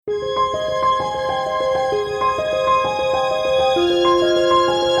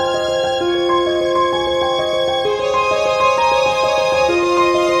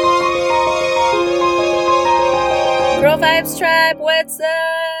Vibes Tribe, what's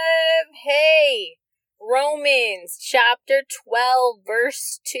up? Hey, Romans chapter 12,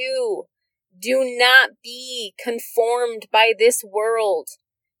 verse 2. Do not be conformed by this world.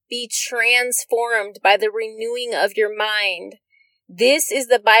 Be transformed by the renewing of your mind. This is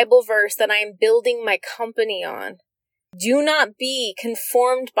the Bible verse that I am building my company on. Do not be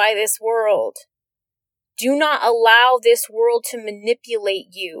conformed by this world. Do not allow this world to manipulate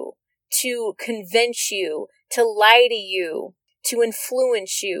you, to convince you, to lie to you, to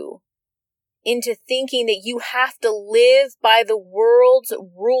influence you into thinking that you have to live by the world's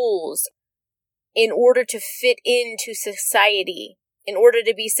rules in order to fit into society, in order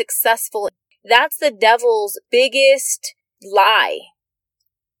to be successful. That's the devil's biggest lie.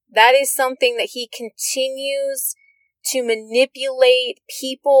 That is something that he continues to manipulate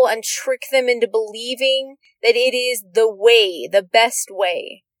people and trick them into believing that it is the way, the best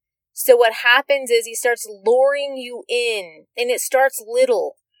way. So what happens is he starts luring you in, and it starts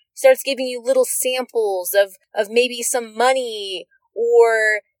little. He starts giving you little samples of maybe some money,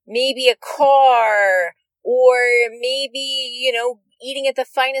 or maybe a car, or maybe, eating at the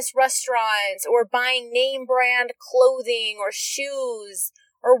finest restaurants, or buying name brand clothing or shoes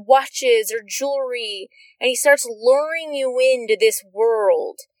or watches or jewelry. And he starts luring you into this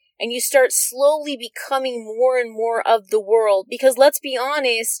world, and you start slowly becoming more and more of the world. Because let's be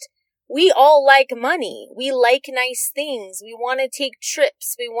honest, we all like money. We like nice things. We want to take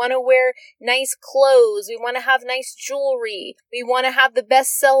trips. We want to wear nice clothes. We want to have nice jewelry. We want to have the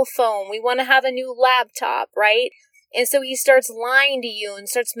best cell phone. We want to have a new laptop, right? And so he starts lying to you and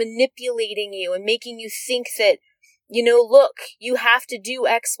starts manipulating you and making you think that, look, you have to do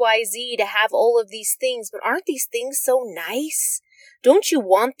X, Y, Z to have all of these things. But aren't these things so nice? Don't you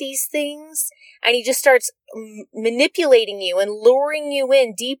want these things? And he just starts manipulating you and luring you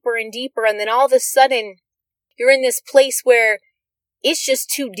in deeper and deeper. And then all of a sudden, you're in this place where it's just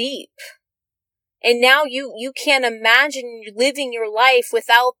too deep. And now you can't imagine living your life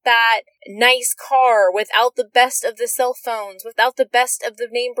without that nice car, without the best of the cell phones, without the best of the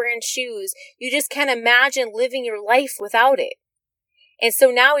name brand shoes. You just can't imagine living your life without it. And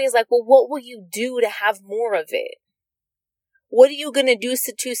so now he's like, well, what will you do to have more of it? What are you going to do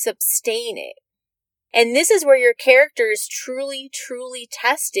to sustain it? And this is where your character is truly, truly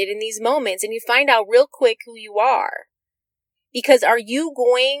tested in these moments. And you find out real quick who you are. Because are you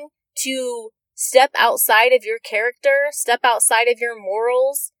going to step outside of your character, step outside of your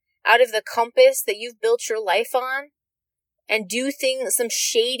morals, out of the compass that you've built your life on, and do things, some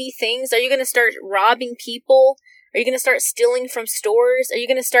shady things? Are you going to start robbing people? Are you going to start stealing from stores? Are you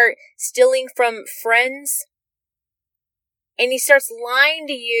going to start stealing from friends? And he starts lying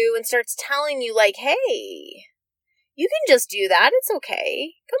to you and starts telling you like, hey, you can just do that. It's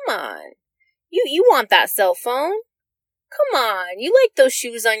okay. Come on. You want that cell phone? Come on. You like those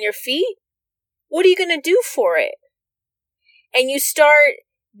shoes on your feet? What are you going to do for it? And you start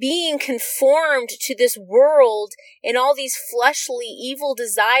being conformed to this world and all these fleshly evil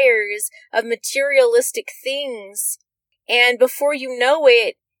desires of materialistic things. And before you know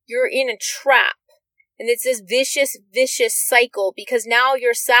it, you're in a trap. And it's this vicious, vicious cycle, because now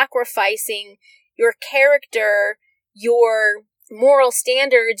you're sacrificing your character, your moral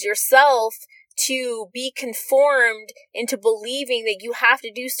standards, yourself, to be conformed into believing that you have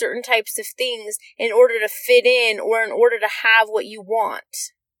to do certain types of things in order to fit in or in order to have what you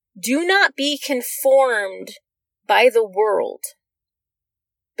want. Do not be conformed by the world,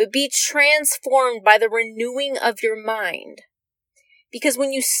 but be transformed by the renewing of your mind. Because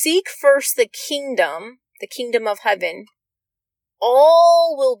when you seek first the kingdom of heaven,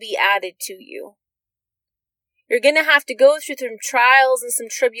 all will be added to you. You're going to have to go through some trials and some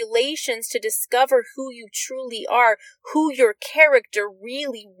tribulations to discover who you truly are, who your character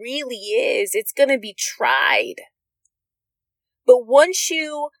really, really is. It's going to be tried. But once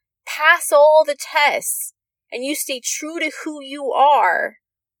you pass all the tests and you stay true to who you are,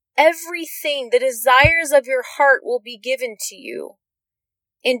 everything, the desires of your heart will be given to you.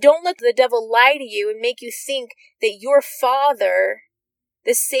 And don't let the devil lie to you and make you think that your Father,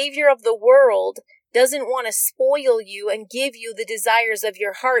 the Savior of the world, doesn't want to spoil you and give you the desires of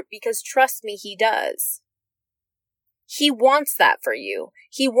your heart, because trust me, he does. He wants that for you.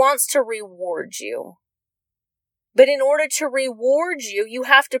 He wants to reward you. But in order to reward you, you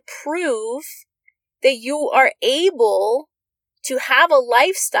have to prove that you are able to have a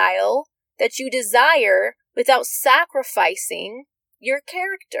lifestyle that you desire without sacrificing your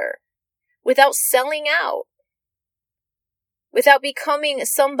character, without selling out, without becoming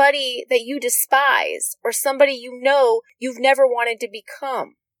somebody that you despise or somebody you've never wanted to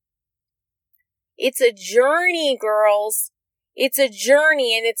become. It's a journey, girls. It's a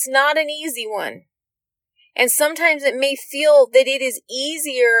journey, and it's not an easy one. And sometimes it may feel that it is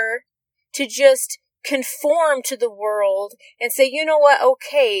easier to just conform to the world and say, you know what,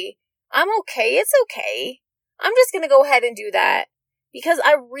 okay, I'm okay, it's okay. I'm just going to go ahead and do that because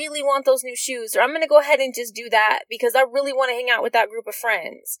I really want those new shoes, or I'm going to go ahead and just do that because I really want to hang out with that group of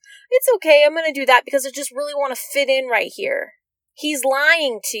friends. It's okay, I'm going to do that because I just really want to fit in right here. He's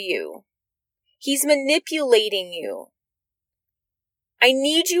lying to you. He's manipulating you. I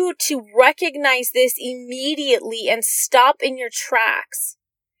need you to recognize this immediately and stop in your tracks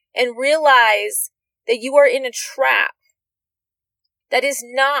and realize that you are in a trap. That is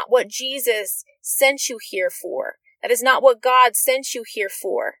not what Jesus sent you here for. That is not what God sent you here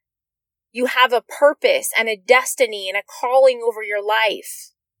for. You have a purpose and a destiny and a calling over your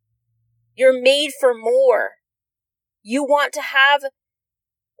life. You're made for more. You want to have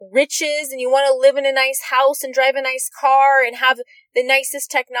riches and you want to live in a nice house and drive a nice car and have the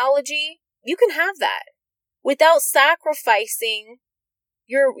nicest technology. You can have that without sacrificing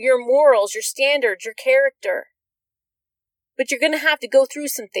your morals, your standards, your character. But you're going to have to go through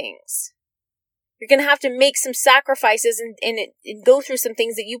some things. You're going to have to make some sacrifices and go through some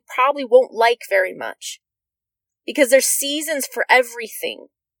things that you probably won't like very much. Because there's seasons for everything.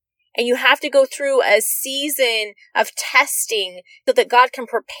 And you have to go through a season of testing so that God can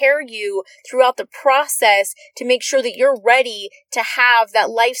prepare you throughout the process to make sure that you're ready to have that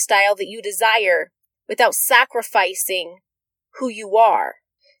lifestyle that you desire without sacrificing who you are.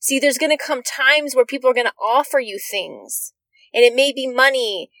 See, there's going to come times where people are going to offer you things. And it may be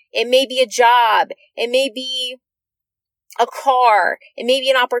money. It may be a job. It may be a car. It may be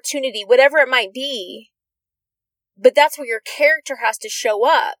an opportunity, whatever it might be. But that's where your character has to show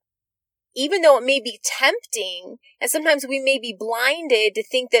up. Even though it may be tempting, and sometimes we may be blinded to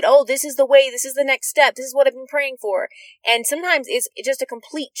think that, oh, this is the way, this is the next step, this is what I've been praying for. And sometimes it's just a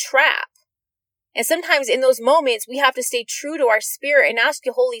complete trap. And sometimes in those moments, we have to stay true to our spirit and ask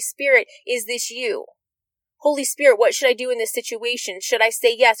the Holy Spirit, is this you? Holy Spirit, what should I do in this situation? Should I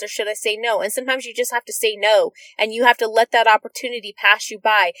say yes or should I say no? And sometimes you just have to say no, and you have to let that opportunity pass you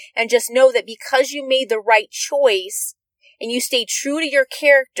by. And just know that because you made the right choice, and you stay true to your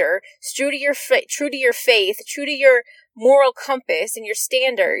character, true to your faith, true to your moral compass and your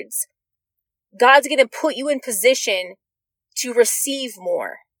standards, God's going to put you in position to receive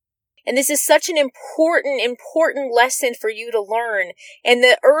more. And this is such an important lesson for you to learn. And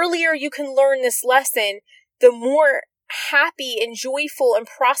the earlier you can learn this lesson, the more happy and joyful and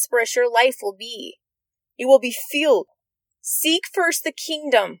prosperous your life will be. You will be filled. Seek first the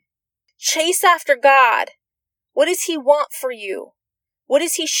kingdom. Chase after God. What does He want for you? What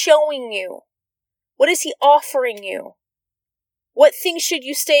is He showing you? What is He offering you? What things should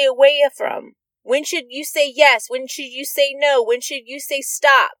you stay away from? When should you say yes? When should you say no? When should you say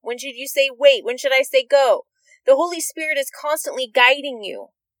stop? When should you say wait? When should I say go? The Holy Spirit is constantly guiding you.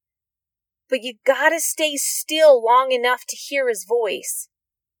 But you gotta stay still long enough to hear His voice.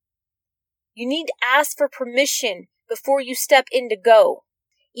 You need to ask for permission before you step in to go.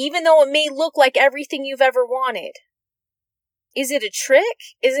 Even though it may look like everything you've ever wanted. Is it a trick?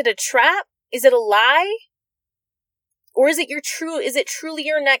 Is it a trap? Is it a lie? Or is it truly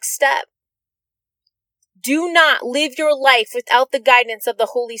your next step? Do not live your life without the guidance of the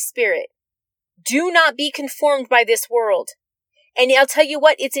Holy Spirit. Do not be conformed by this world. And I'll tell you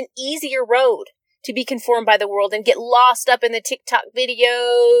what, it's an easier road to be conformed by the world and get lost up in the TikTok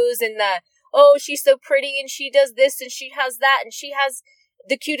videos and oh, she's so pretty and she does this and she has that and she has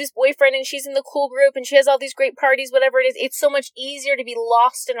the cutest boyfriend and she's in the cool group and she has all these great parties, whatever it is. It's so much easier to be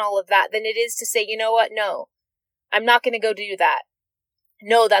lost in all of that than it is to say, you know what? No, I'm not going to go do that.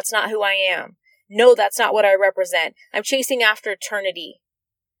 No, that's not who I am. No, that's not what I represent. I'm chasing after eternity.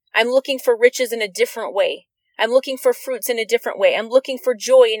 I'm looking for riches in a different way. I'm looking for fruits in a different way. I'm looking for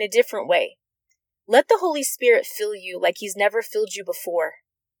joy in a different way. Let the Holy Spirit fill you like He's never filled you before.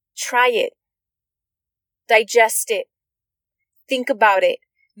 Try it. Digest it. Think about it.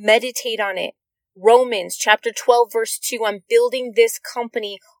 Meditate on it. Romans chapter 12, verse 2. I'm building this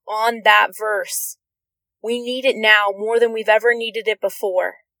company on that verse. We need it now more than we've ever needed it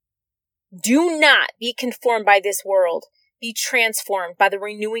before. Do not be conformed by this world. Be transformed by the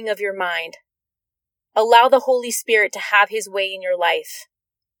renewing of your mind. Allow the Holy Spirit to have His way in your life.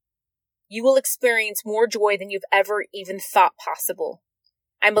 You will experience more joy than you've ever even thought possible.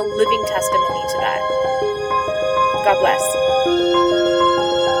 I'm a living testimony to that. God bless.